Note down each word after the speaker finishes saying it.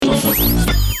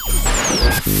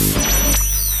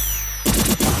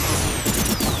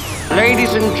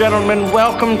Ladies and gentlemen,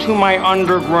 welcome to my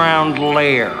underground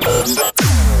lair.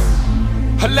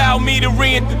 Allow me to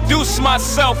reintroduce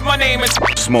myself. My name is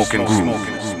Smoking Groove.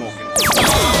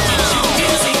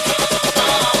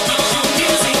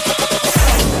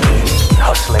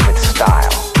 Hustling with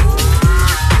style.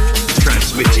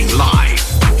 Transmitting live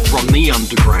from the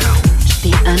underground.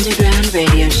 The Underground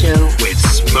Radio Show with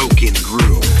Smoking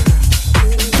Groove.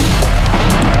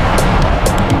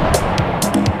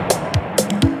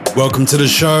 Welcome to the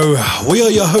show. We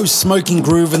are your hosts, Smoking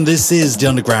Groove, and this is the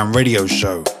Underground Radio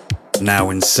Show, now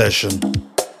in session.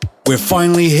 We're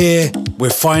finally here. We're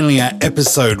finally at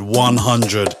episode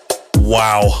 100.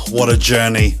 Wow, what a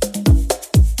journey.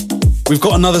 We've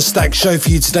got another stacked show for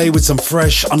you today with some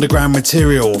fresh underground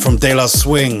material from De La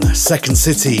Swing, Second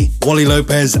City, Wally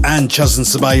Lopez and Chazan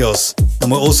Ceballos. And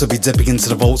we'll also be dipping into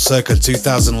the Vault Circa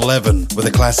 2011 with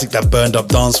a classic that burned up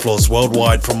dance floors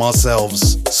worldwide from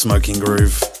ourselves, Smoking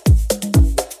Groove.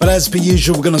 But as per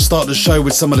usual, we're going to start the show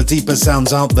with some of the deeper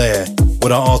sounds out there,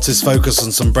 with our artists focus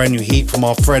on some brand new heat from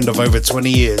our friend of over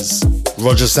 20 years,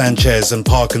 Roger Sanchez and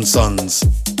Parkinsons,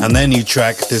 and their new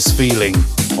track, This Feeling,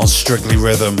 on Strictly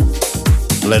Rhythm.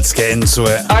 Let's get into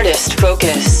it. Artist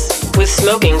Focus with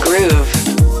Smoking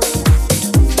Groove.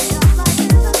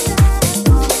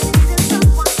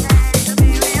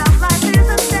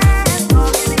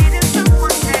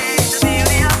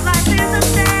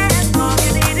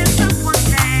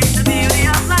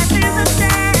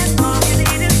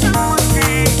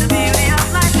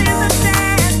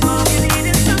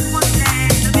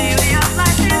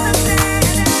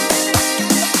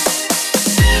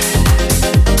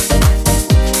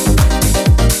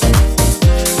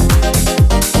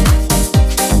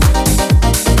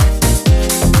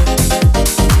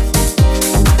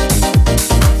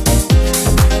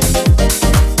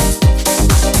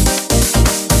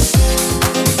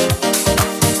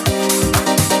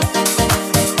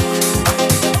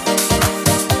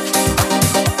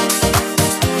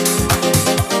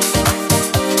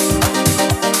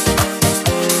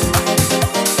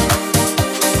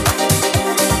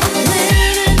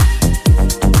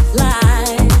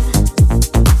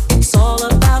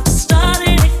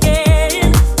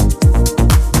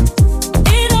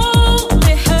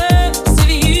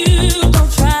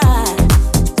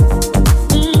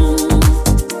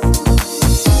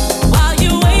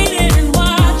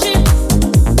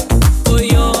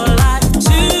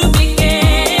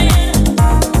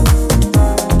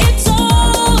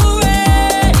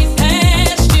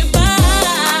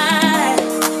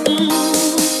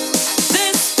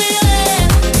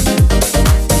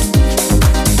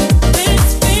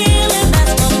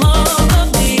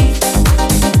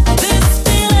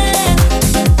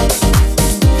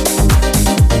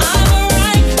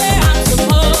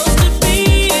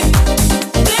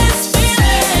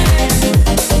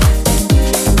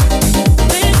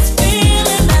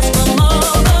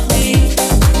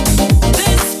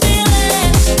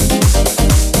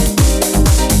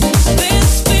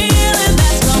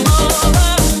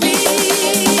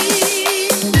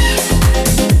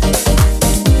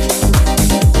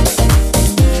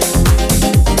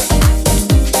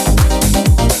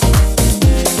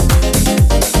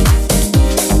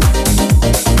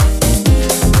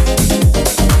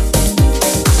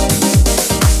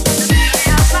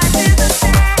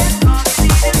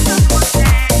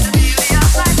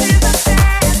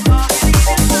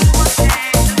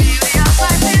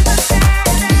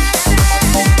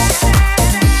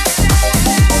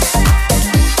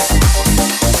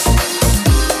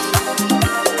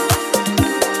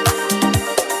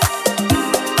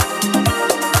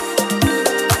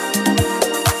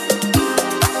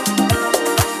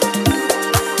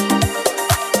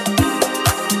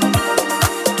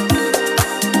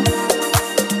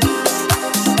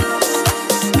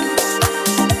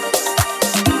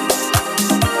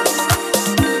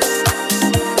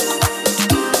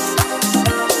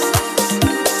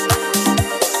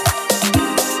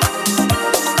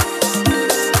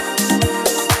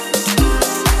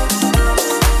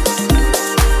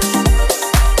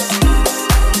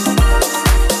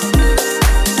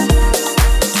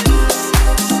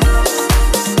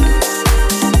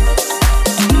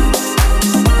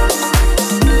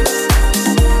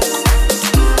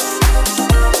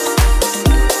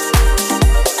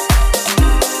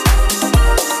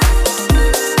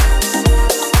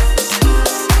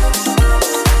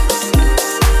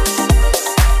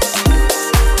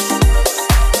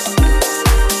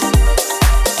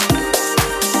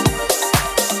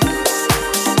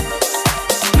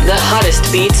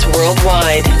 Beats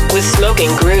worldwide with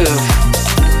Smoking Groove.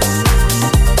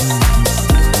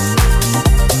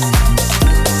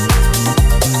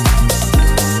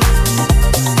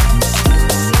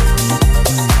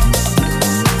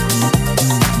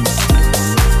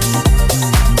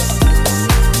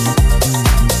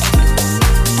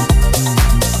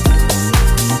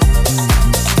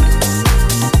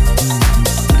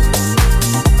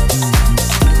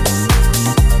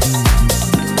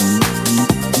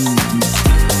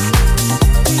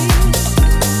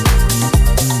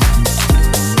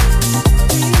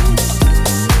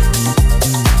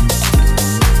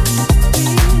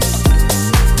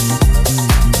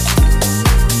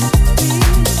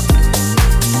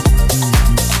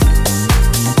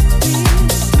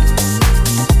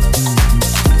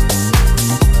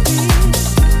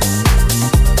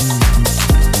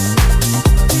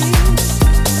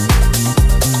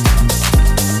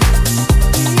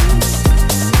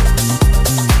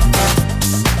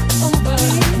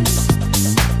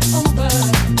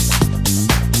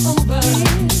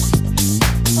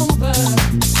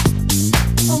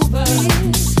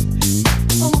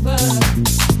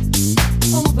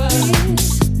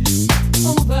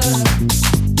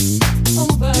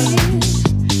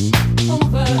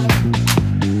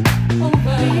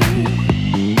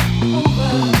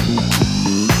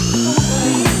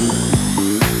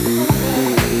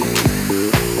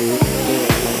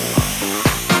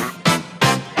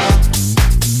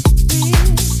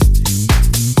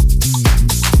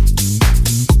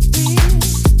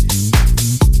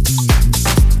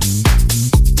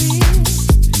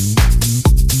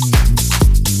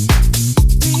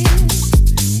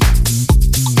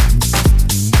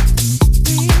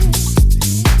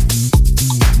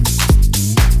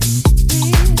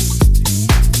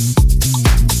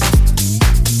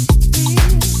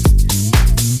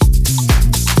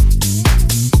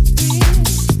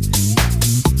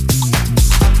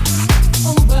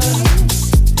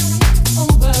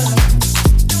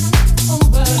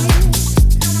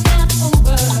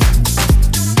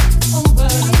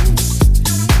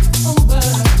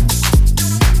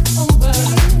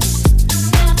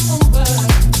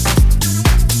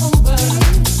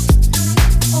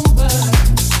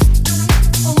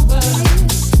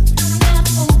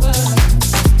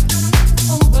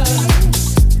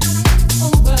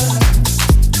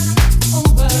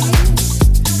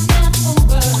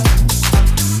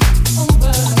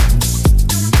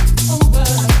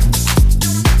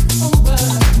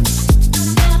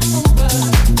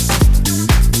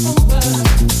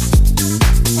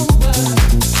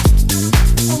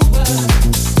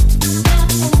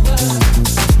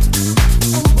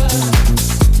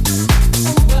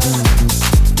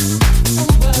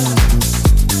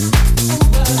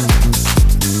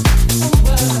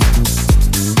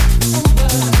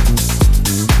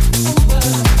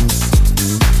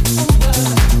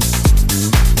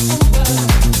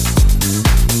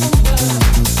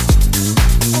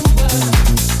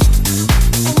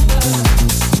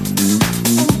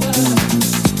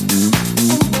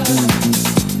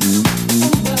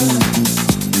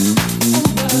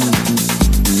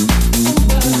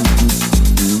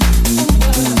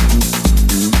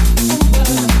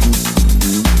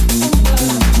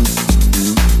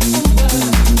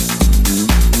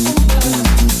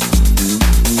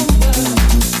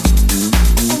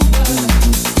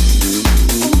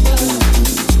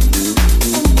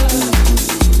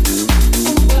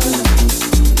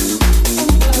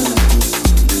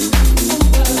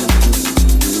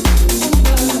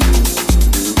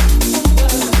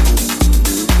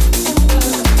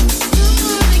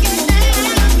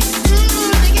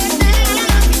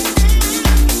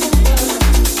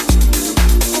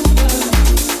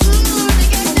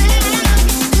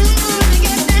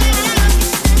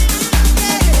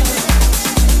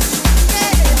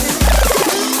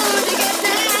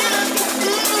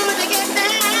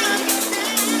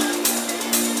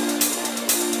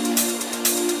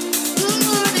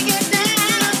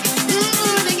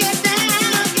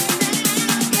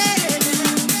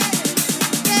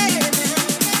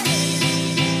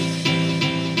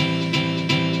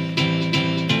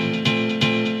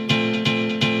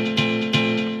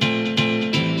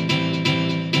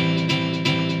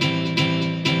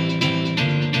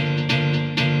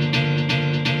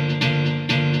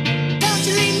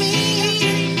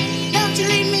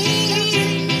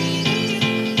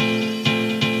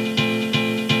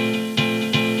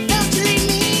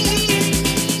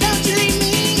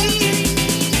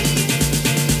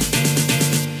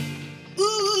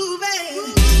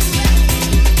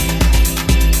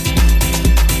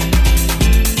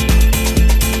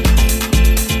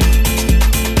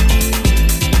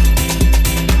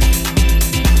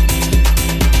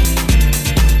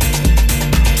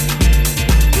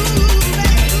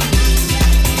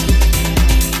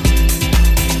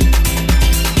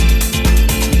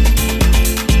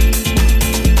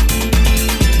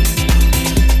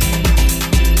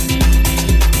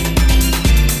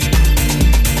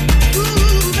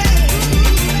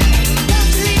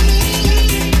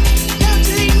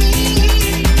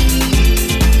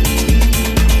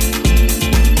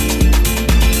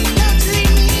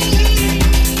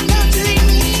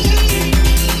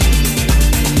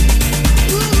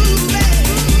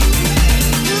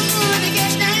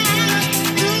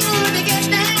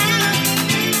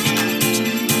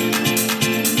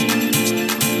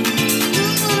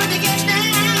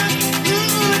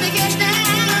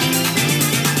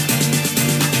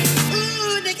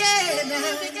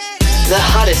 The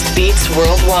hottest beats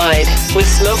worldwide with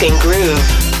Smoking Groove.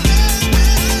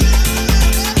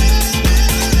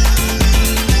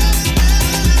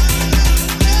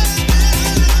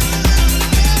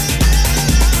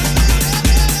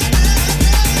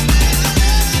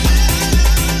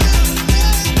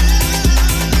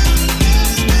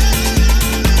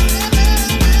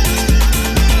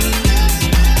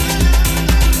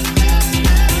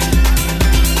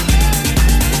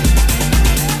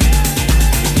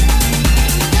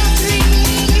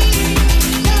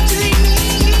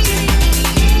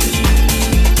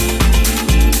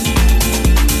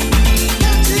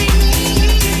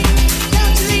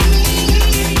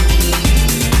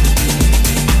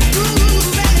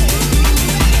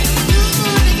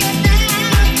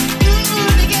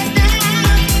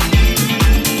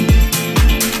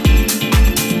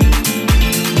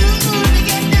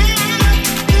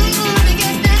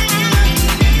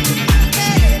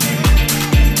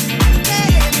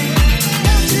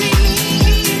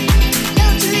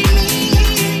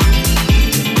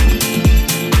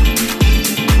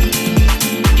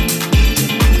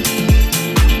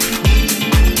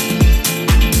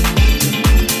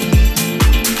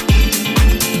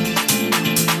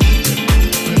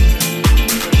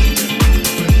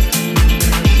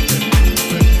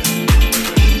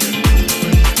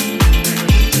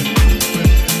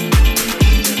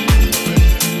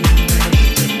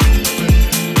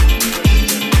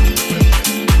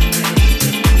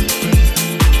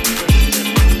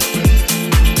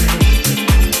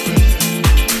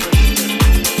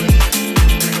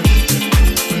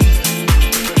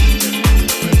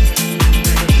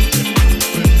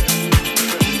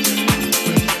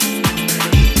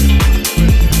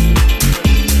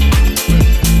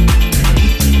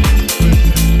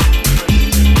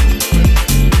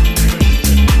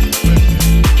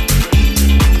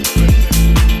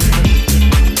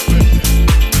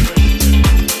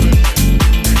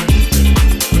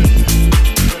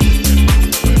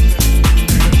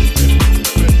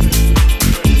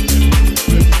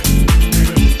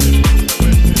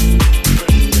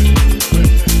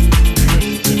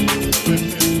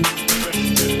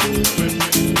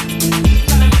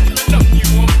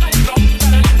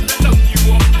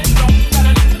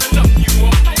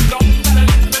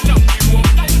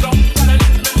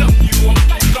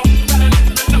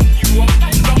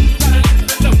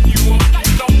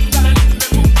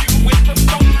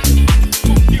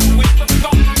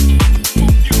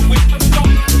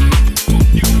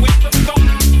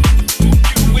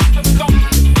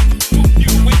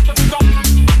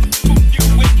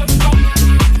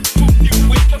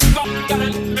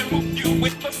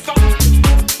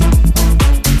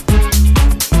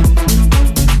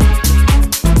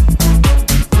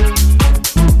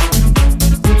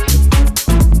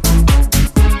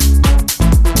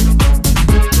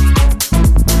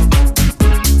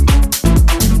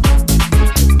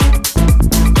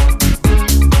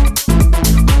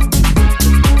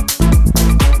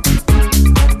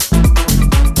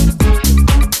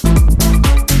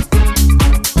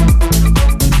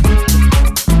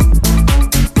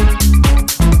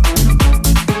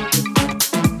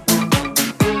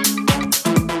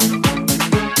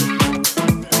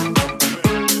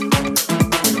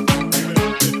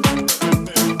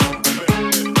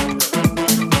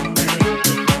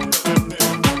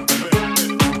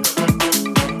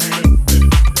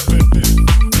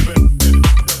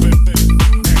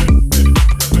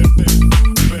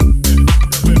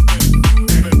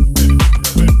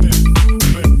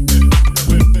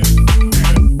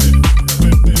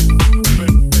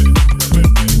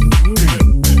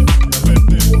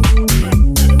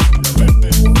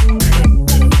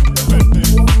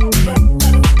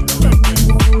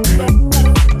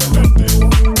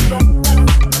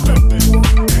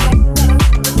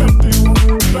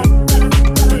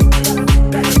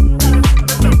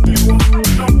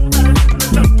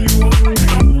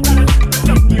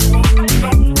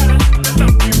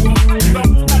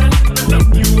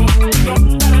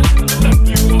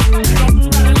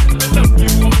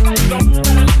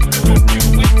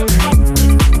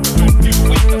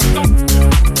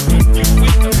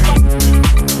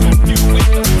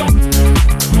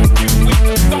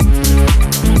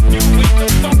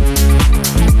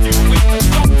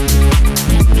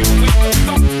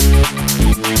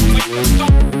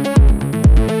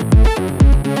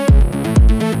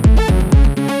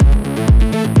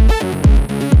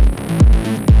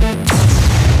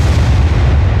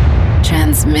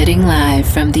 Transmitting live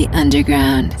from the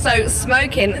underground. So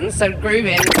smoking and so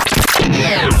grooving.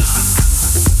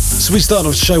 So we start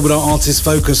off the show with our artist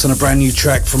focus on a brand new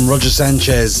track from Roger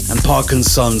Sanchez and Park &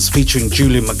 Sons featuring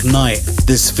Julian McKnight,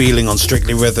 This Feeling on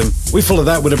Strictly Rhythm. We follow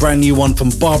that with a brand new one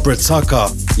from Barbara Tucker,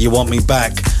 You Want Me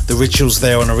Back, The Rituals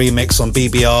there on a remix on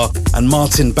BBR, and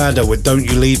Martin Bader with Don't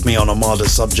You Leave Me on Armada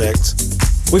Subject.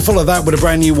 We follow that with a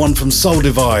brand new one from Soul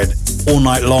Divide, All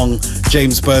Night Long,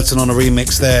 James Burton on a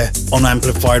remix there on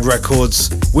Amplified Records.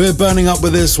 We're burning up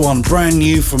with this one, brand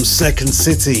new from Second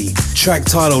City, track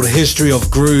titled History of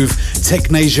Groove,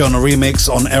 Technasia on a remix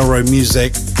on Elro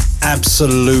Music.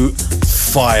 Absolute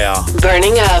fire.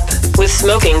 Burning up with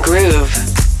Smoking Groove.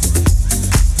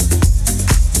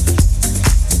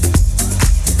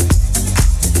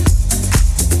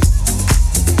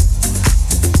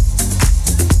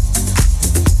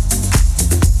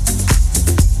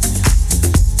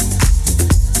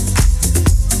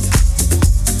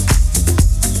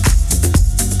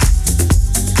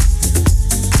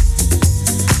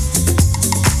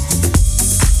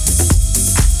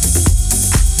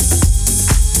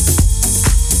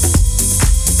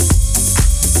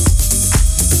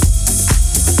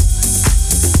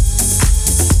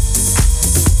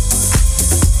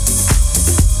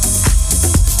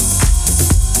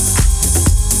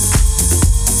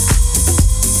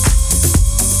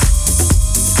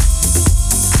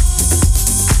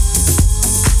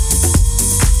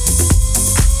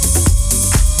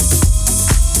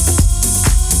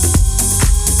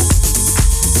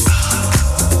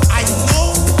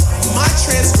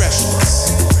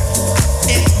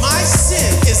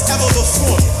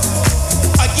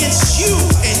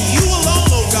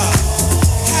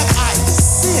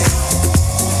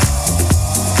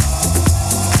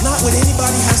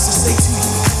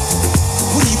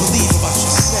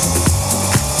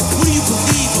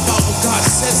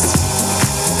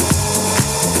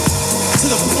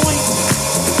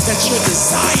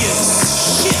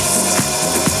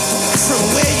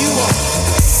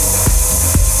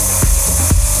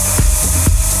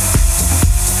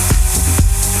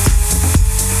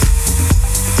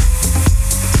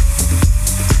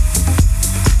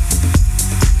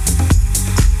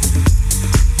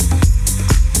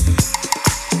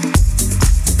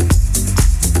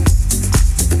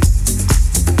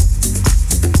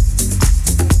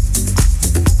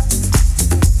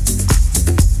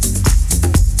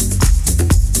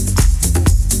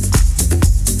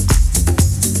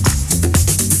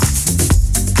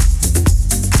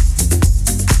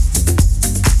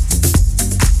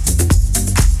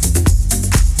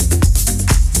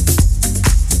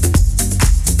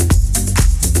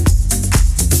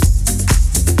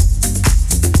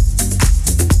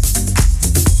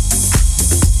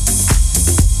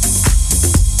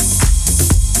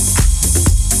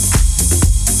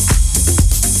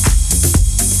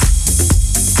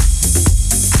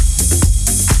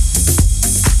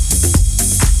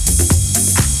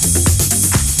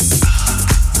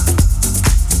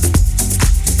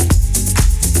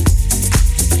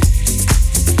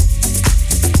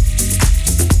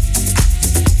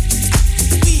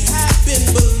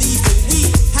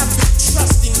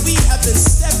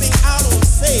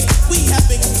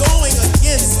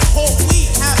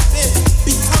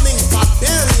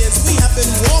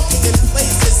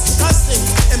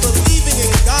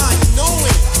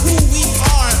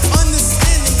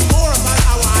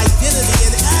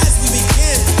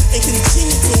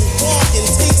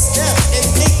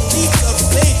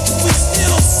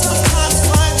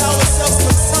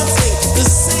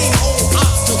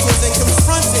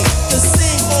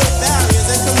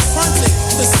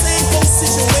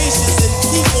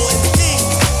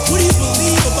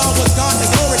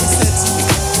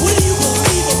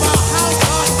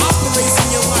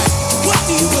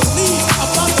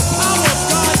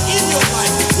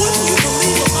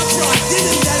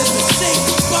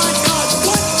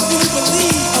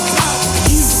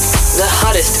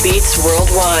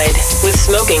 Worldwide with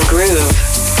Smoking Groove.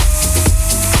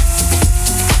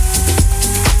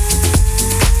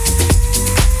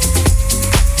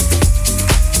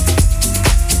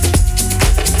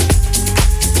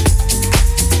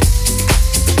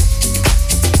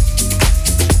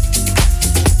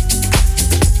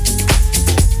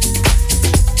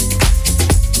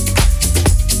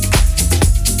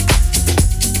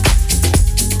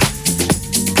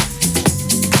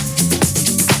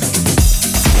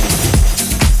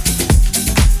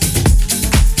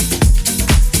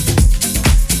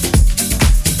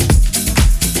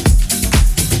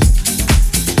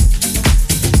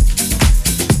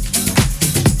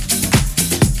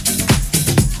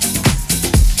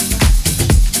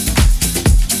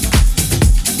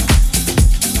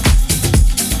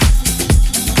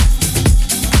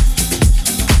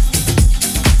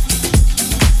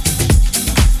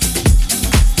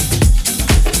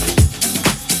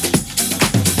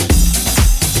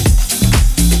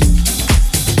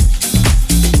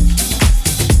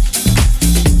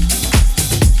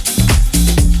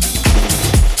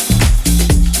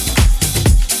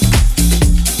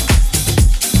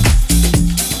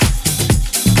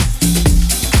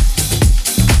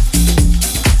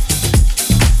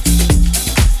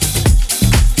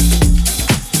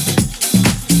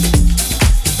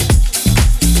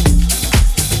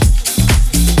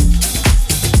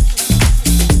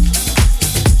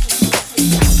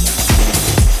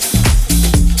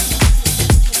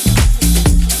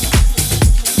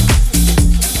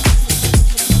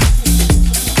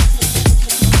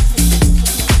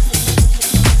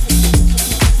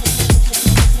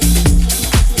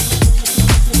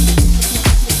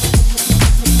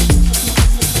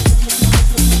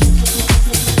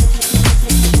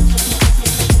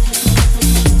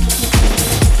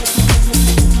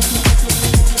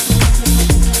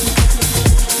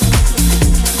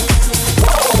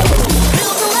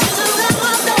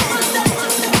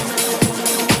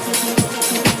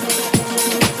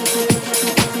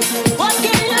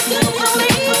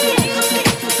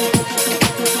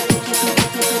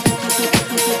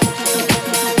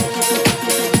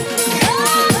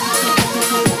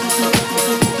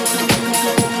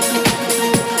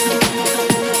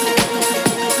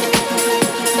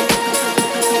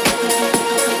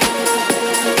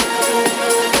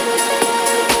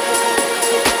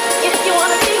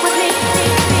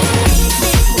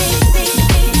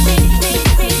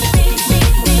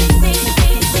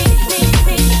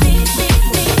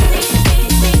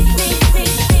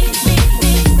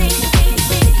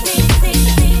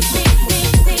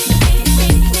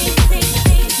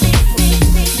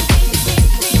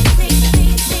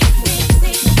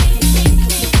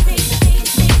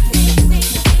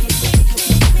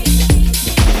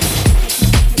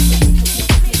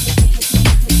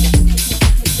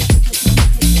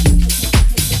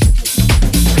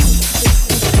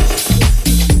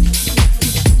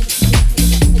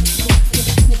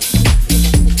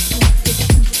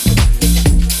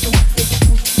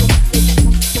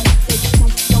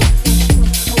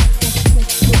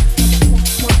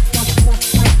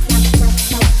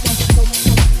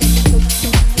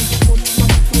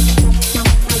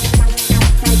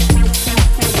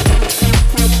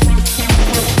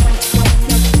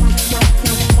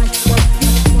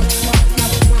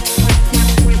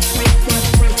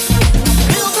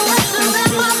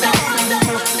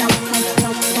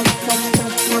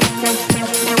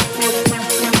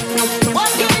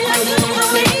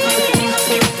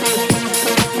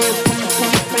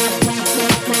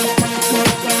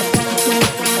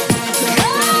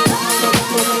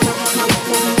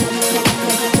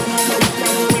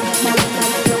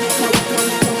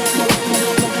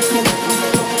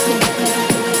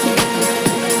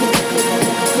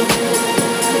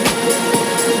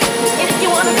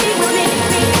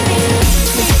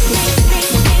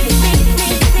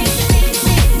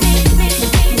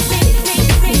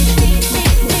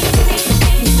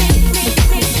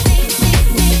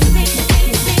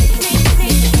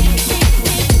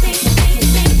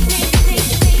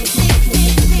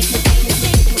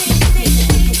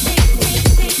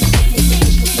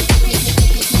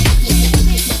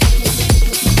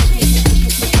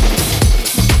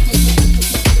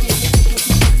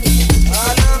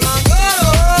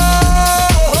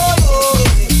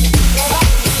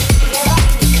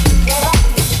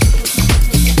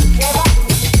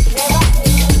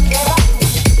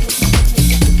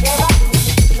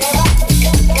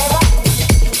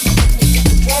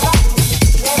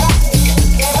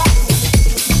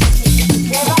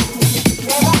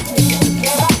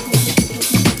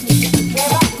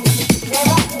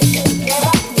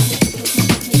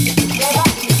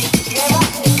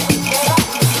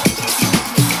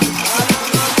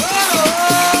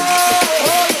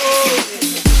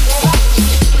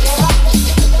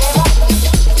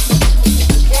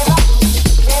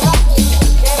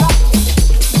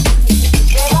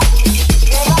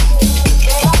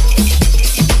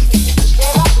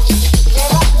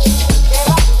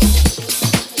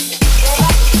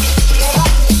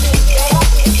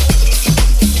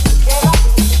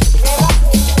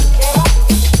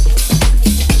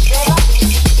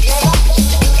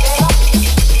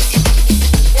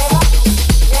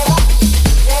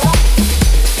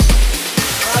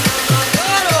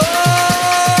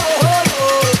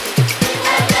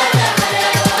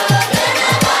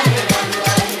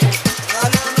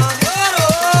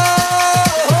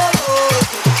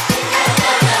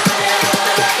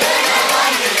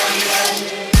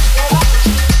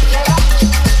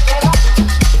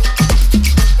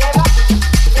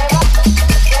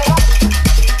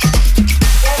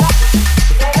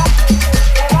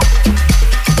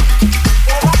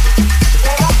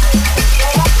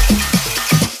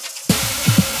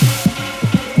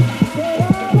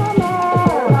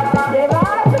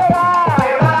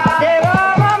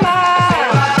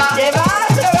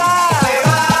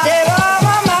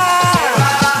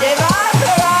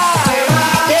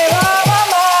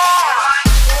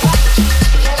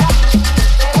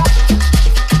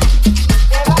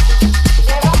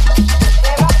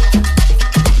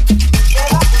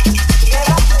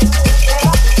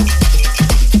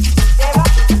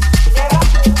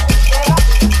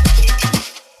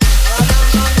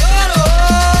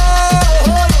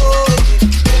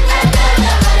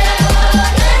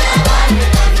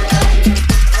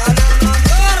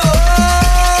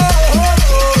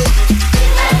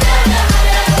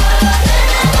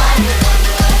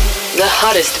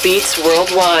 Beats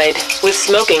worldwide with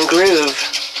Smoking Groove.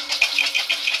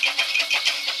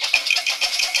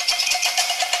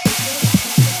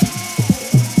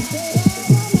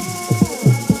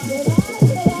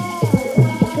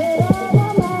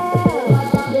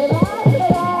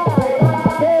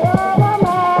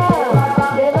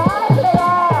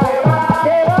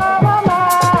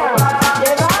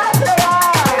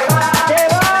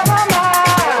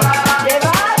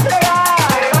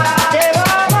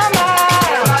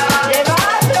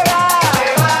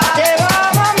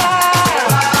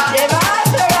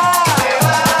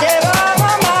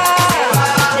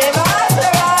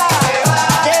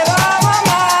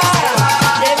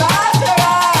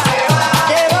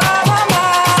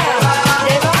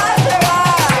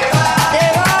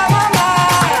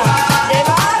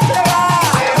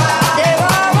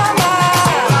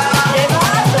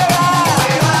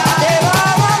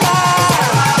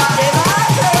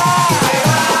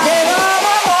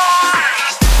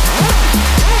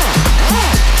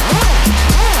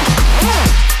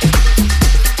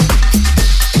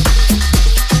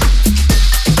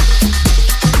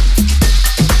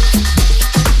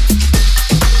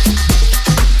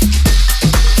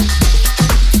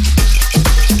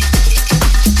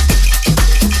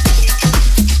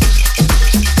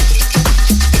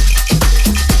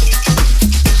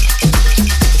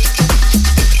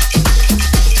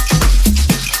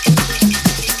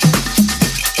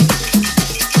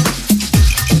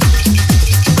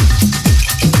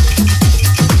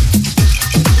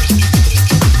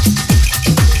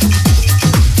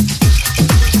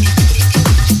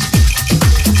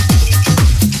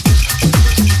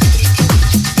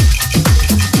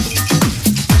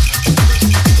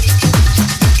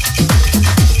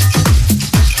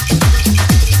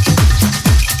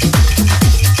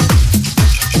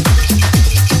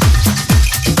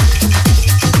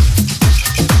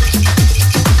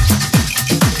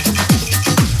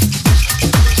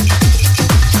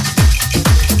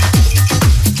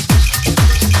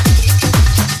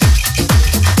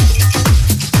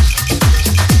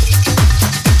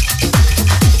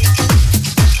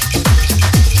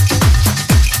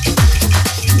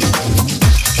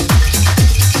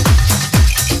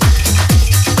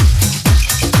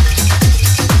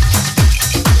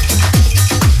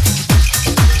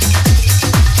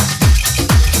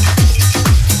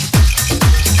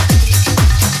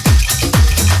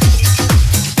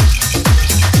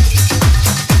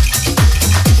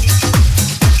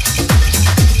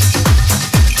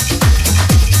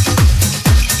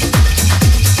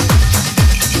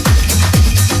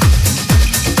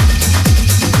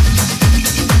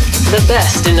 The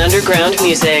best in underground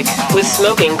music with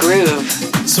Smoking Groove.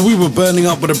 So we were burning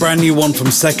up with a brand new one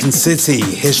from Second City,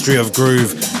 History of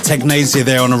Groove. Technasia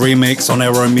there on a remix on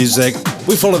Aero Music.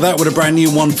 We followed that with a brand new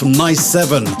one from Nice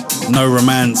 7, No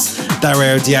Romance.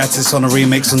 Dario Diatis on a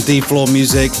remix on D-Floor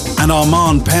Music. And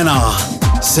Armand Pena,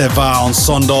 Seva on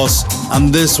Sondos.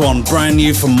 And this one, brand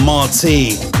new from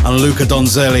Marti and Luca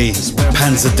Donzelli,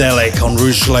 Panzerdelic on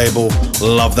Rouge label.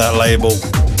 Love that label.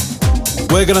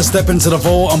 We're gonna step into the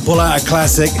vault and pull out a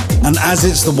classic, and as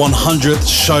it's the 100th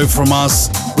show from us,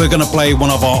 we're gonna play one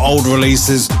of our old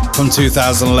releases from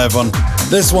 2011.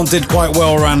 This one did quite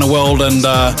well around the world, and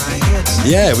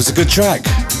yeah, it was a good track,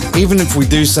 even if we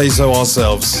do say so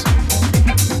ourselves.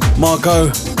 Marco,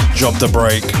 drop the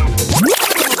break.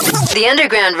 The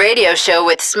Underground Radio Show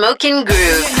with Smoking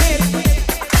Groove.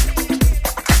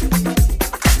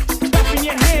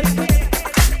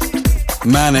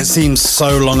 Man, it seems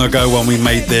so long ago when we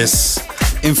made this.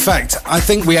 In fact, I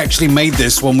think we actually made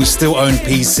this when we still owned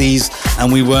PCs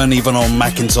and we weren't even on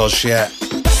Macintosh yet.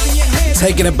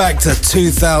 Taking it back to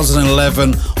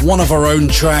 2011, one of our own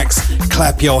tracks,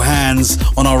 Clap Your Hands,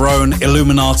 on our own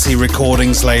Illuminati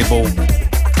Recordings label.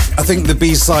 I think the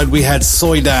B-side we had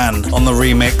Soydan on the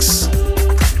remix.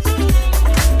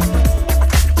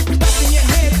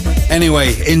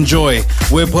 Anyway, enjoy.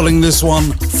 We're pulling this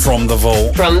one from the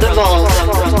vault. From the vault.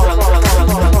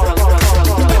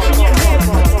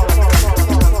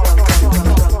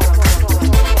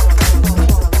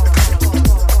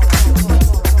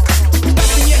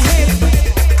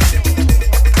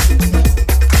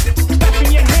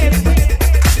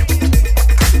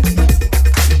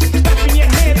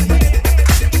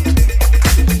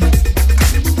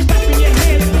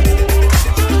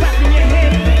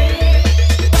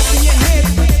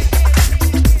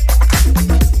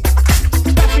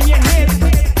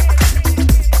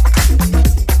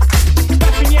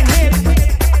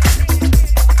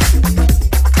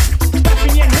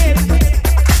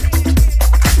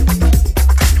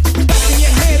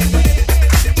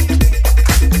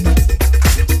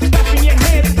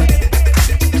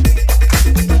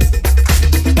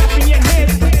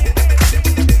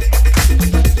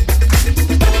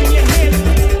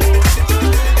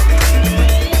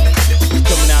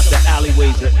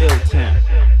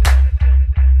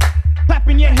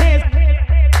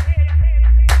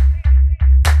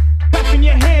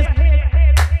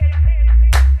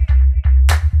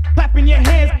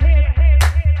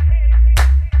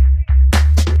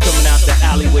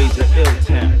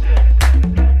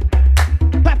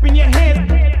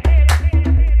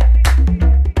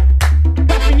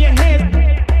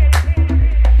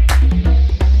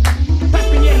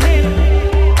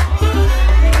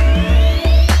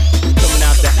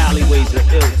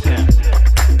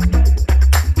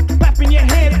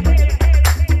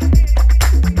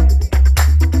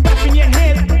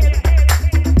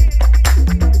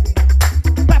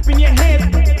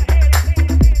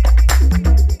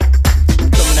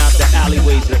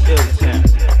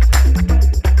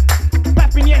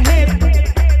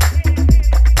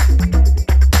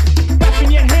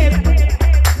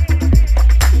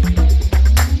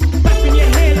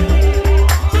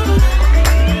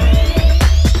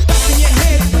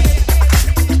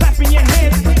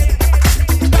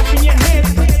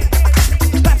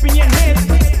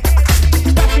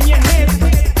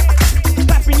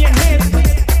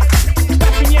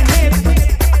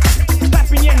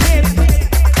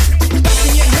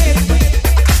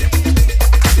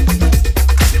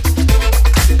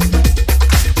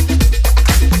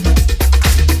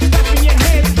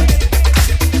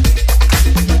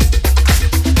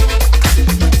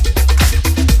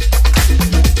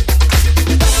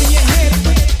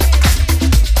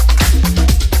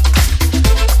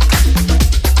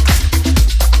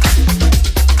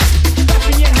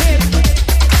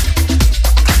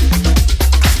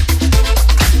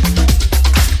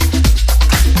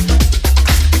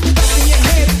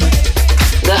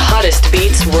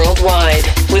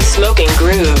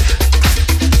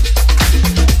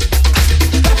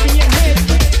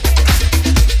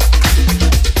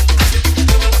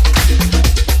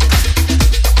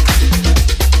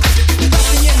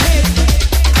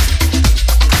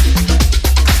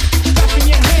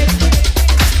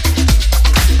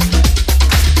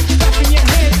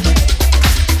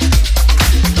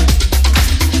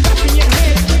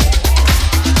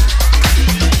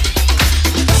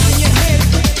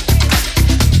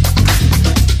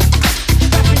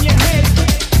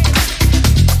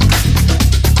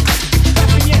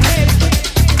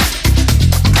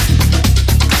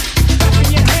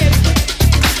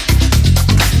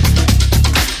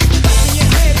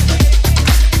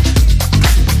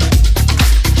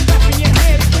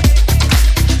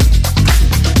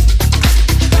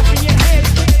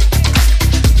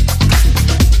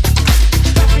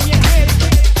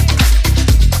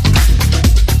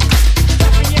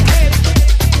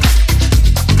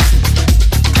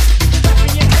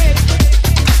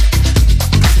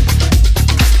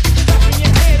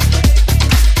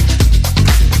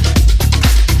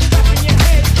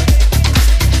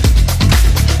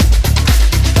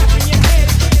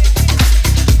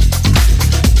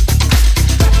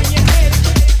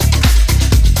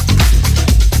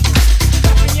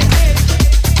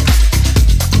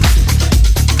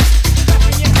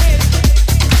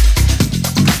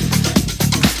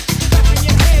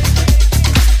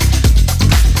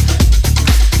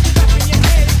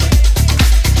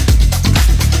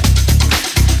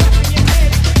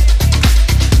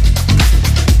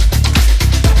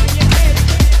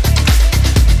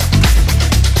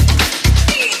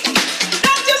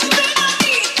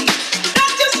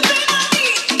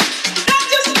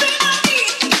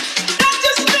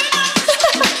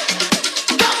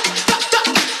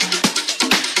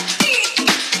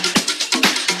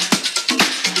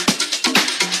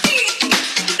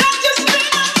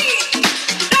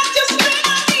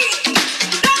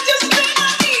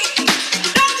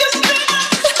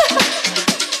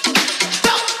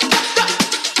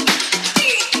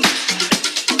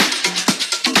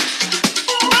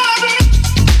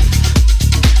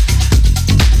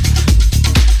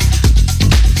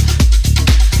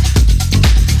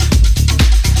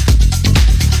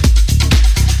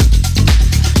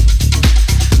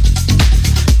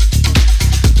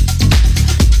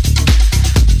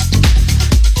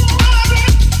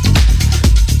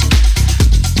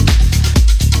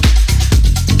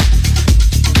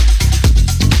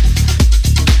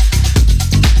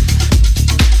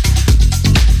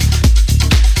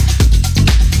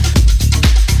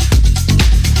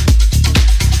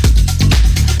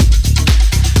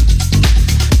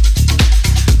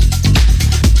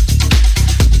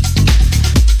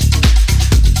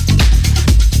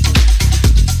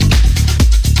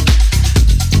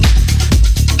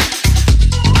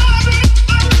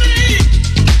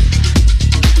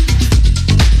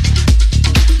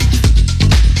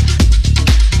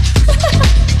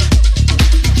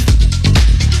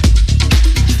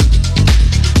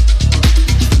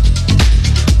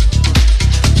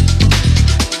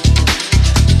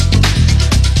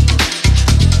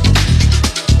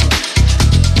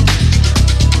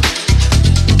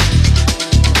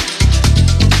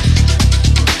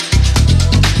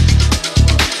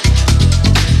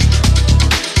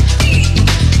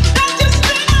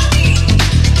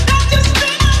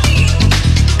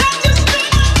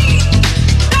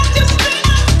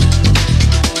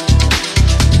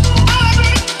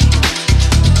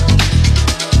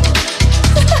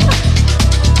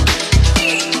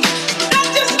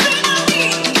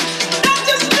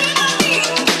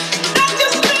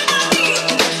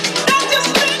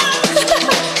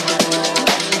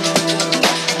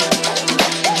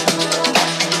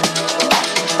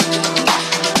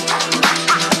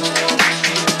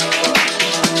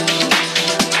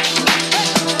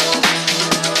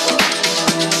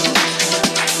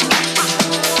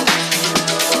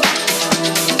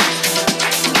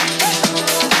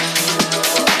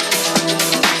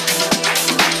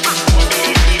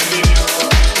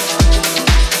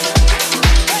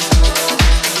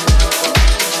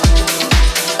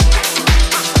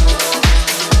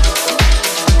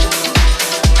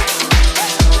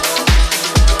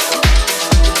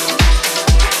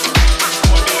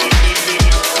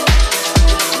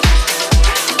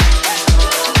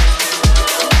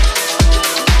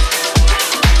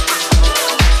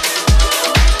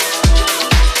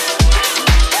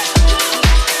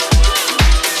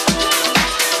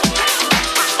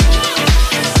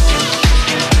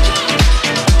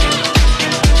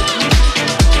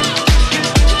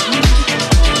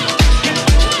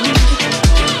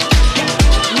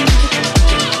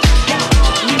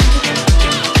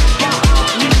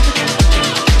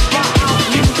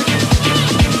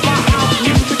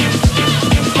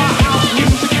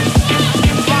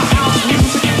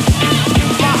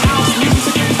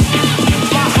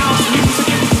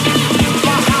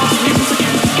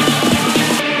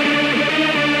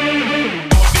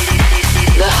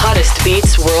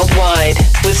 worldwide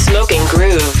with Smoking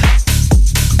Groove.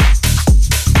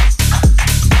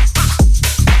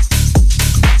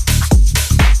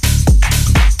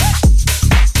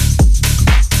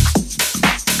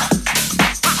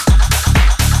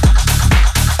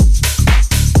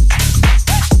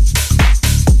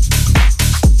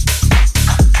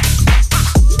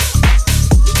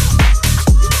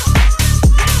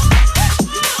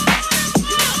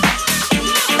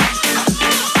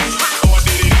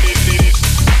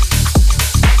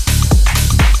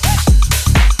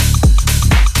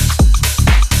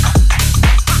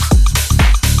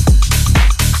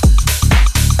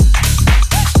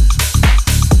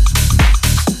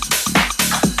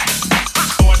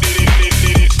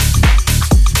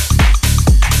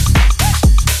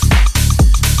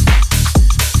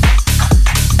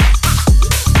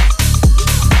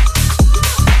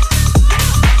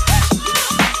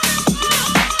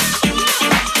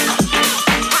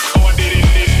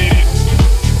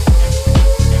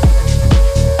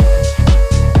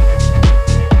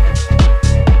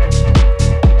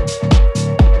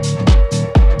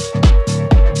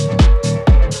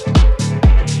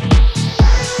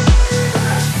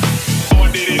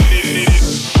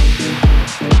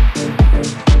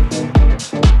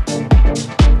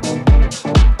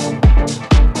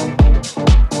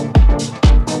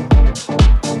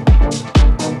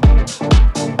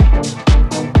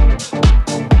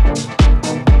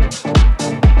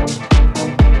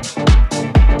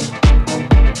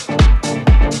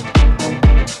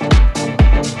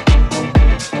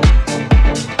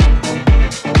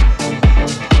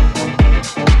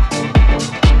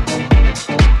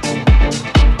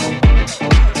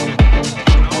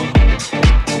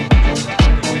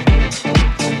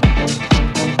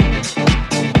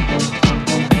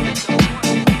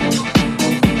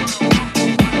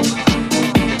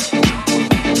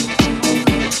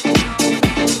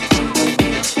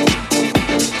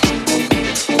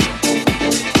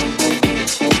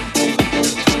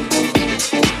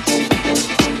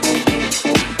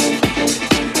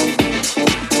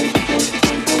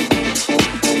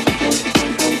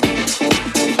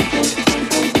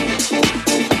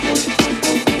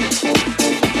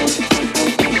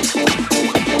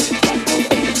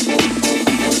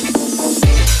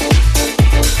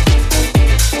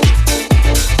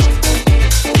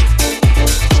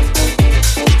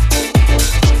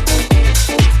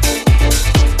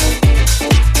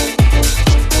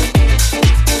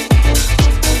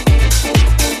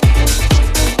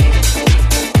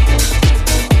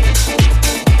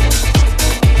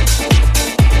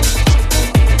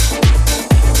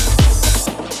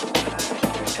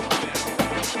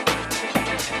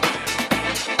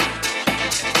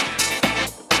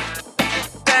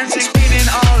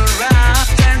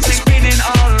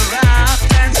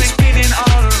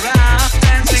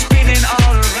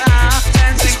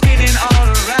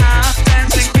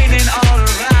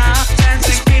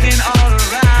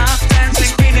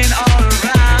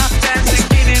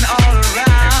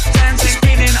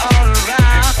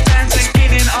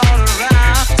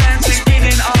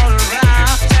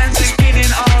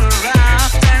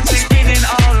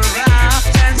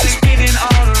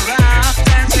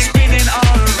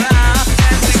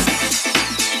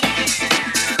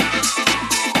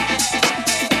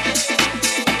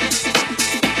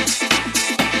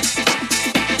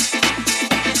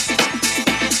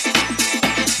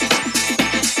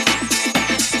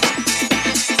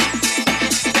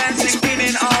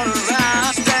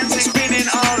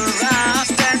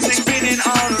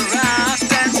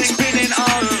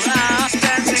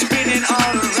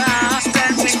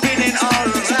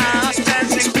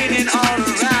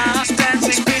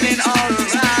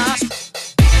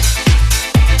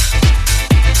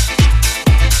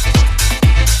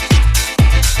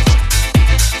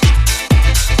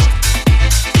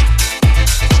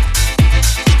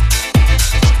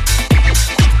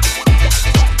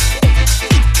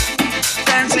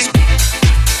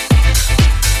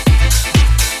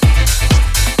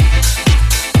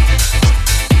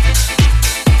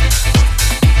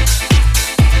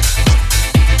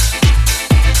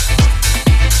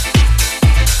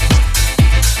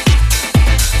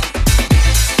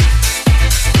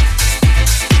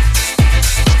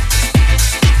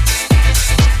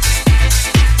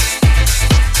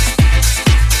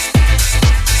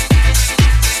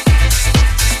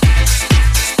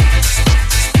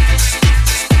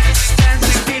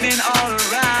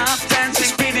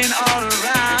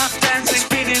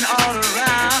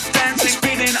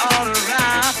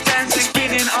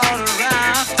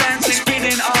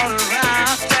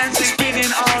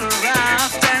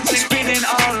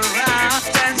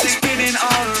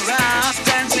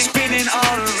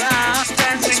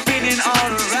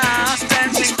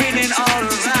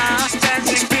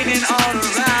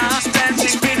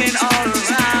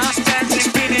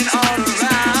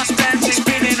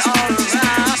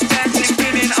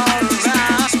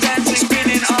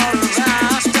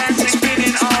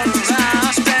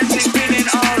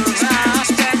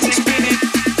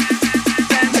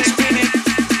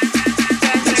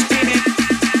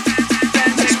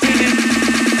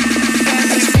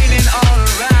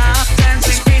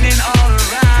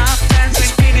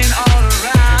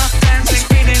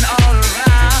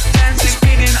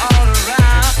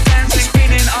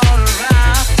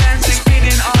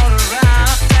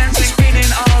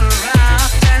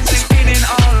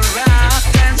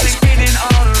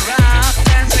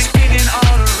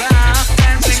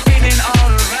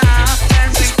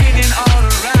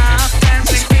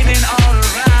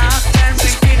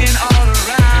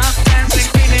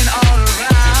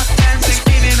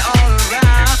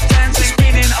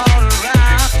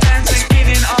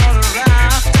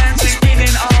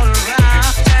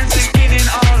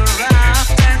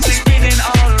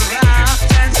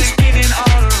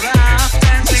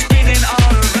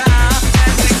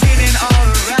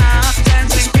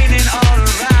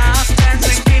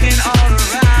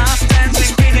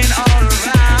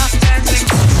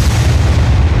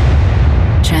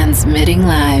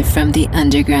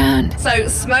 underground. So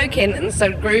smoking and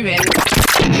so grooving.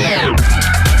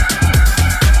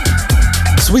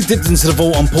 So we dipped into the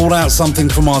vault and pulled out something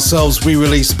from ourselves we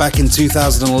released back in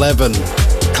 2011.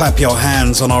 Clap Your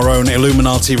Hands on our own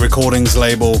Illuminati Recordings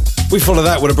label. We followed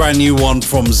that with a brand new one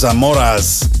from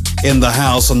Zamoras, In the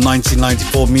House on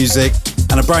 1994 Music,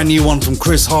 and a brand new one from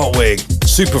Chris Hartwig,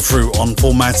 Superfruit on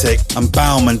Formatic, and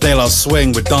Baum and De La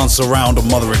Swing with Dance Around on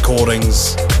Mother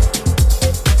Recordings.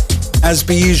 As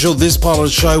per usual, this part of the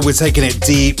show, we're taking it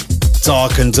deep,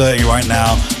 dark and dirty right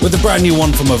now with a brand new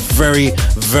one from a very,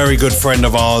 very good friend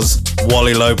of ours,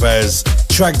 Wally Lopez.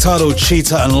 Track titled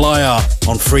Cheetah and Liar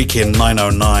on Freakin'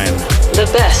 909. The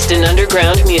best in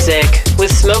underground music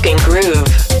with Smoking Groove.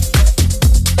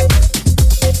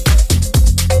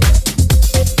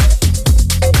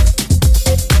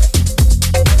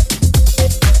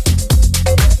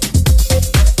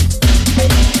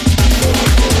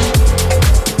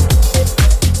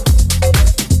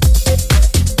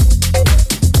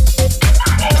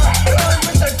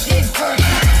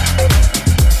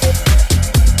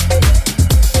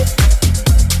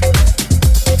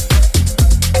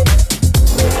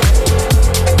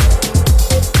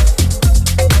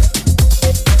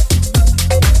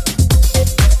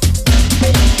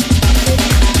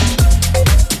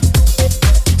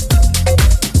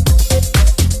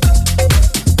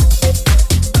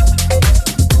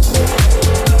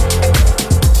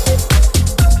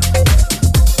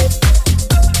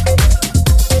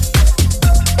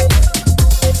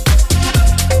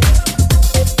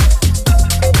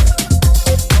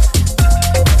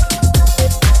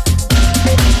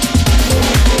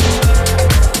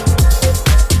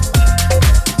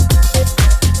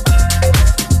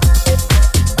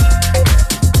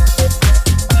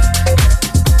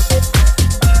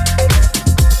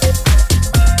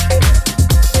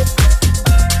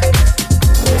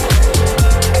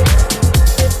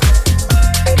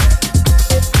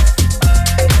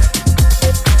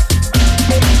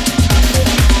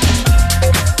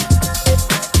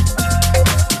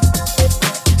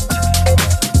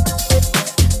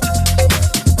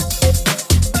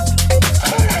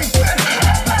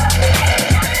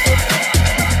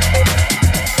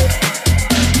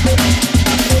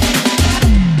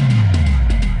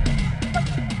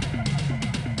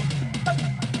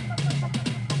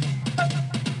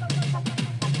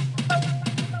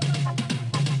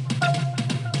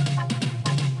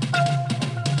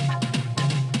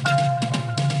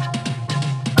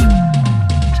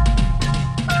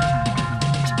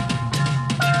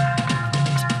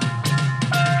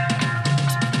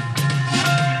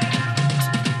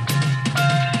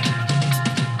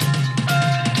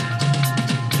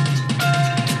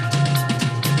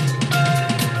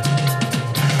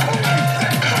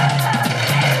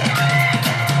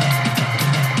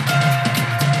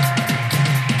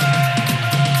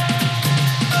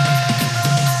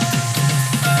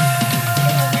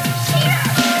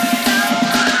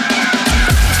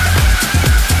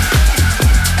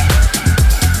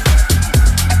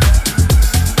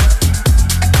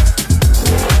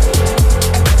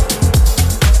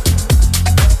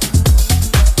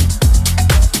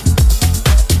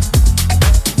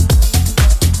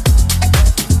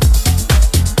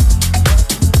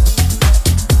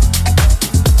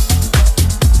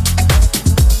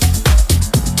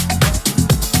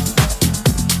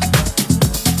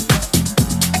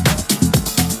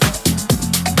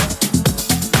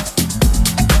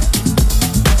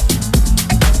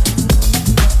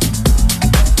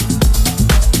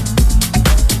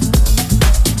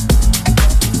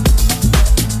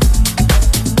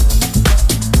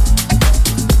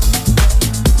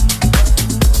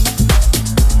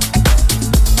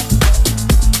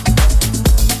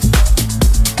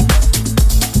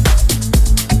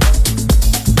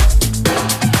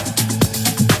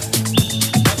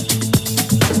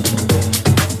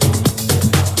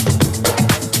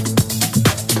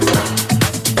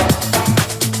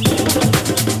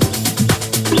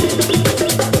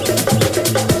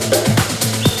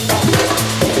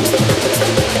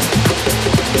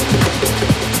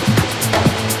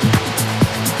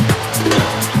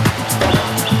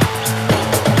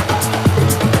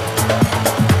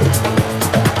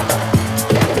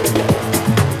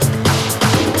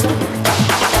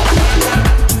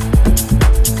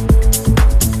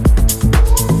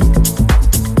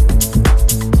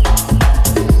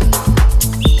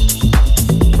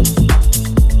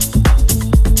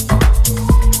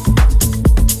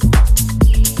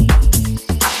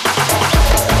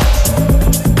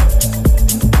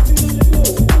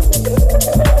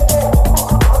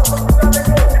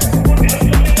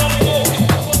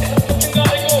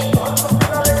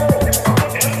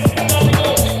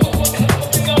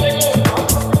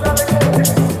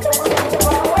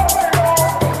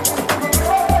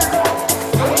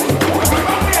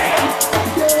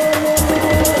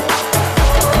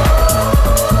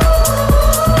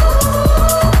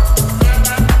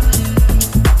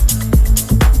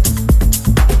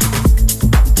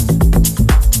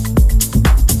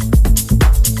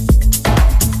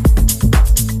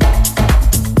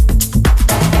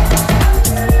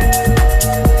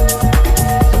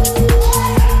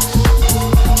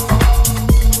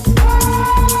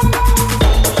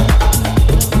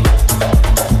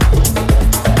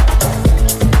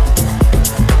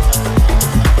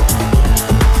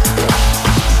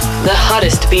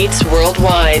 beats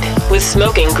worldwide with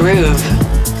Smoking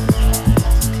Groove.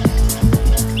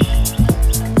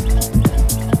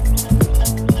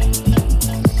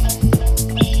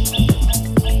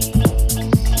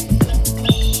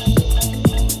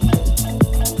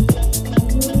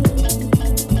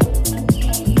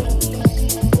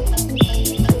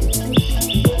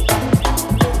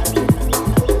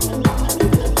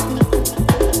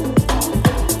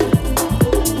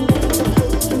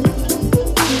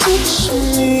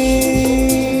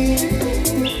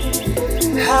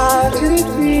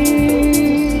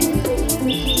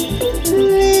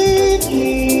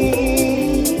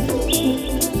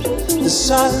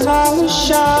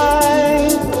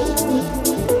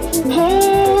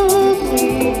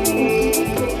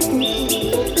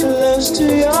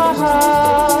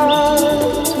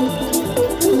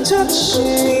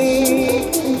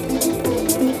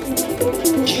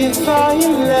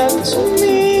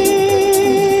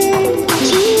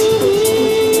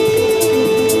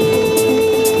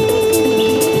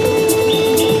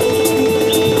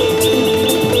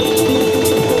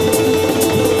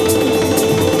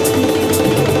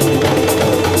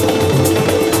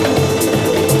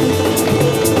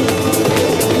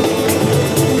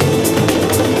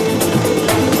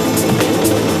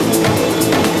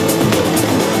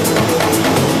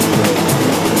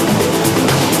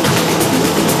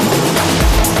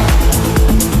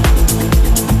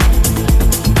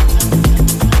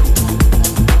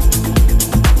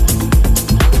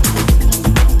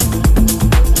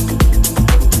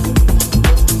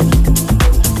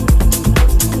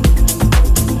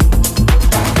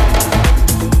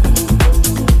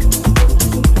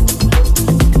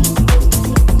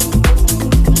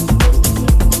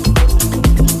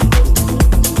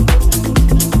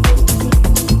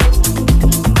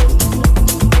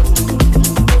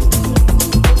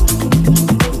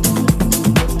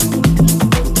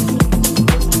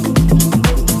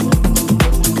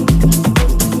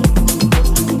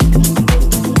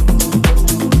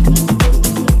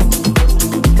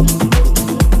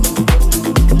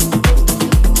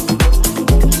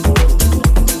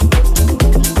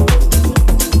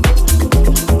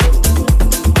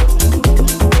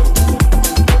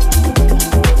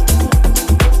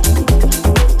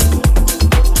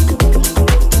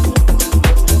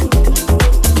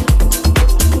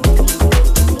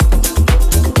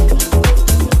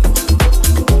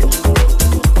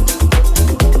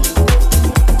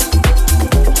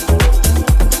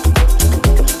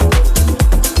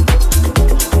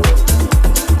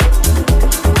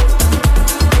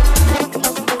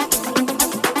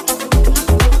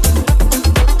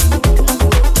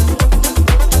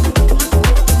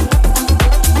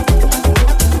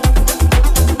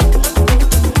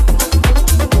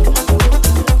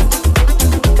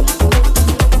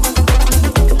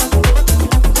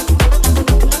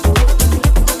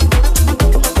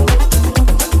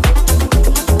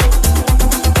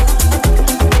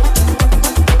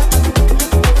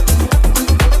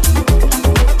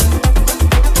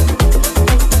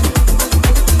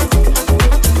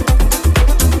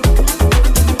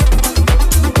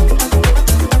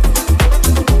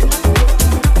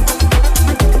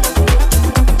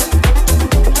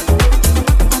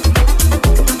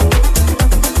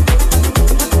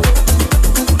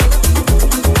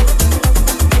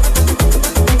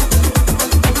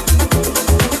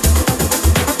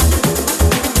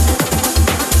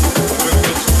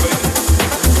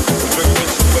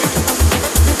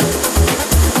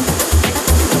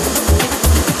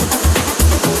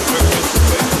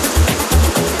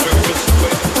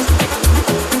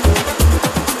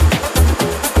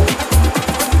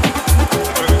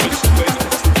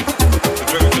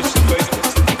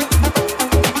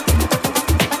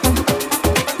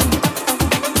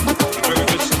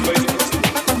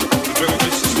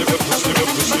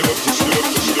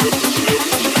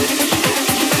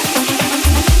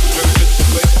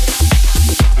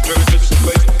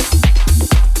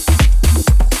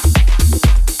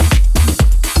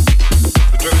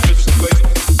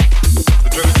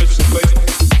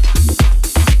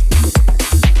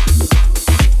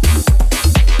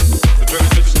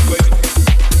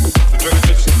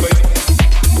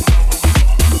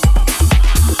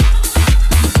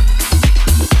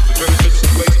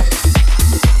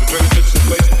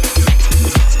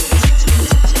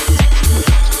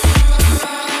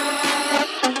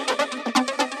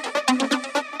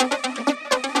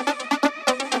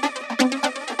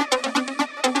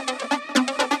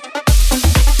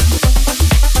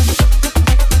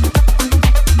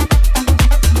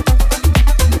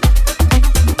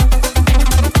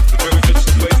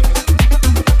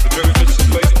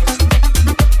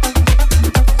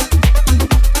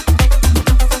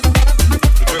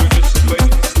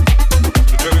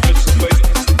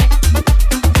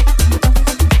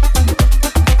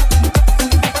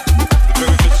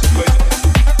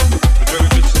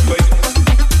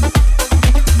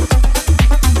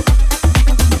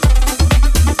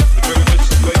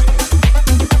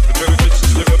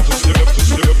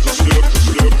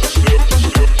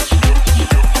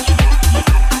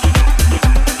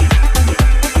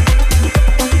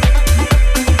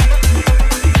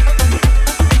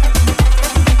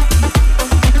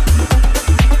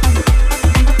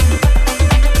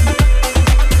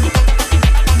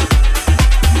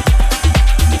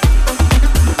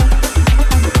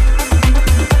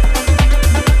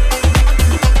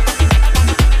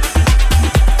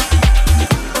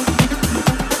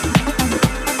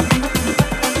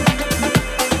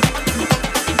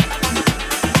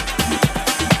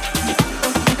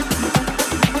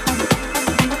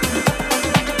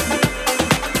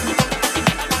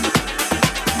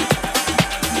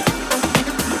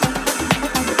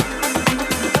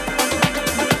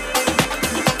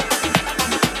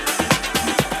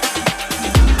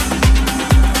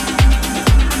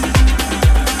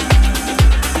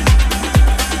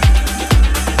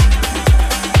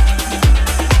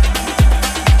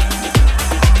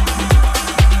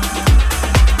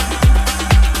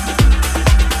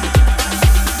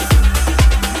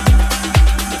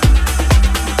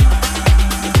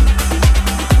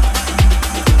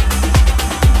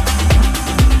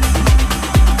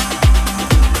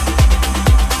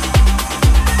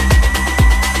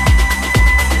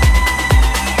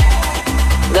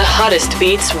 hottest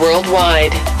beats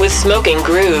worldwide with Smoking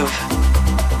Groove.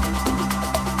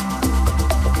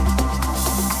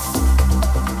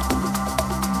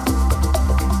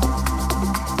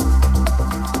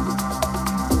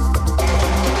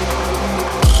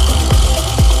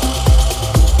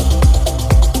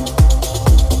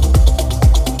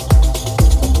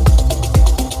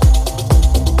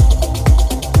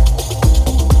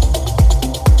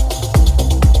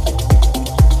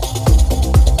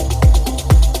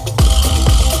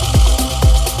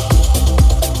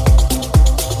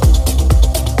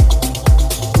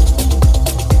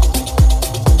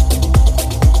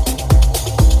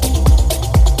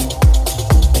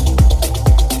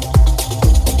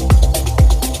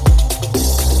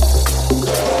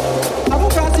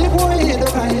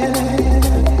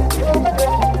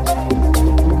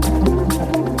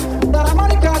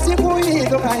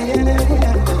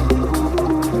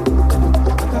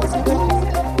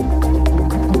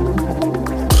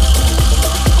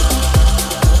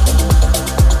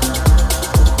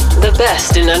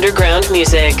 Best in underground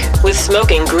music with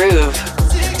Smoking Groove.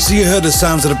 So you heard the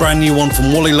sounds of the brand new one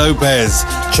from Wally Lopez,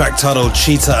 track titled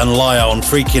Cheetah and Liar on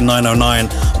Freakin' 909.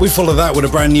 We follow that with a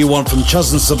brand new one from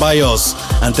Chus and Ceballos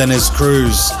and Dennis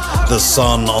Cruz, The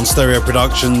Sun on Stereo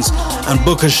Productions, and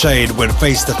Booker Shade with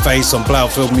Face to Face on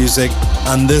Blaufield Music,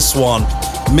 and this one,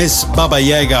 Miss Baba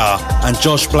Yaga and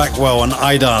Josh Blackwell and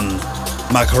Aidan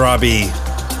Makarabi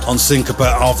on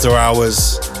Syncopate After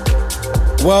Hours.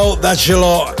 Well, that's your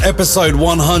lot. Episode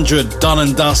 100 done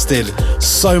and dusted.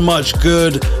 So much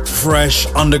good, fresh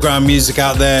underground music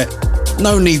out there.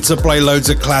 No need to play loads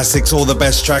of classics or the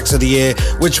best tracks of the year,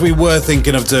 which we were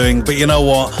thinking of doing, but you know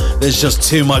what? There's just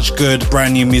too much good,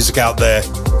 brand new music out there.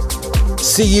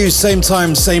 See you same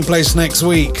time, same place next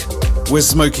week. We're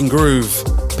Smoking Groove.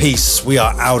 Peace. We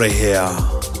are out of here.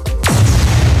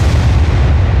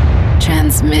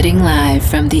 Transmitting live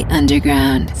from the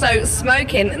underground. So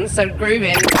smoking and so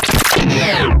grooving.